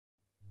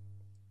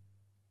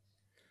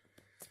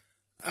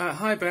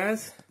Hi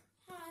Bears.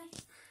 Hi.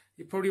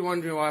 You're probably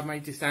wondering why I've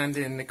made you stand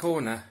in the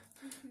corner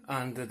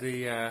under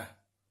the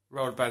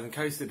Roller Bears and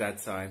Coaster Dad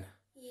sign.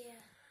 Yeah.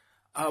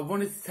 I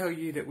wanted to tell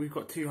you that we've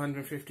got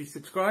 250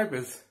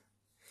 subscribers.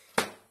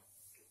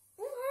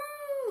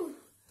 Woohoo!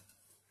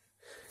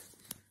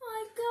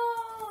 My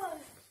God!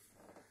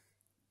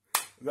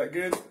 Is that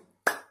good?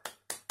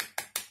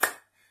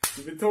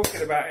 You've been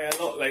talking about it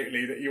a lot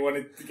lately that you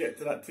wanted to get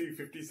to that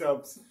 250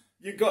 subs.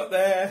 You got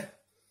there!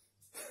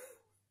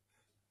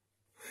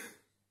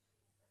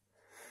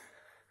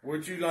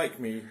 Would you like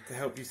me to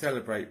help you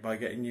celebrate by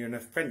getting you an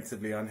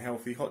offensively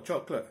unhealthy hot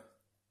chocolate?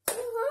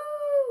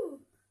 Woohoo!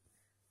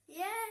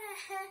 Yeah!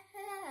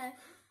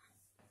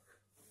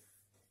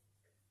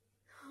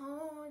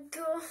 Oh my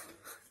God!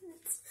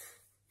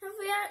 Have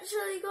we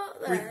actually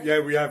got there? Yeah,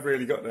 we have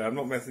really got there. I'm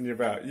not messing you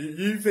about.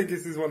 You think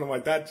this is one of my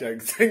dad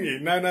jokes, don't you?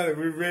 No,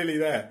 we're really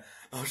there.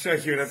 I'll show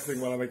you and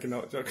everything while I'm making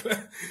hot chocolate.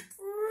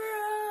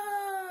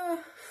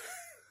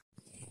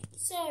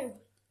 So,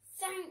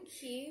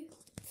 thank you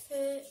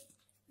for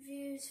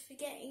viewers for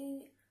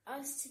getting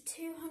us to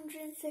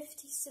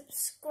 250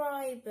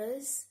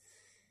 subscribers.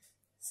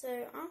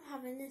 So I'm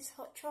having this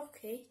hot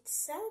chocolate to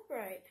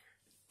celebrate.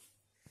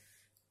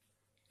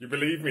 You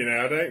believe me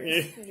now, don't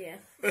you? Yeah.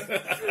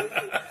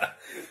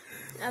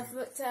 I've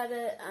looked at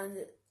it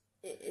and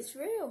it's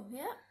real.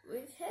 Yeah,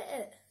 we've hit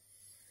it.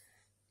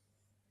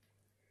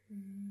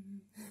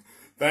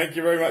 Thank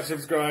you very much,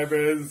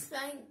 subscribers.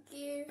 Thank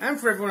you. And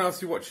for everyone else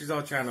who watches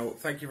our channel,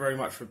 thank you very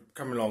much for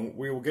coming along.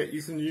 We will get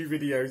you some new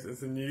videos and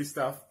some new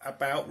stuff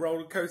about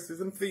roller coasters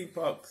and theme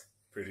parks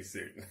pretty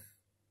soon.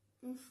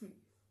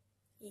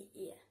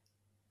 Yeah.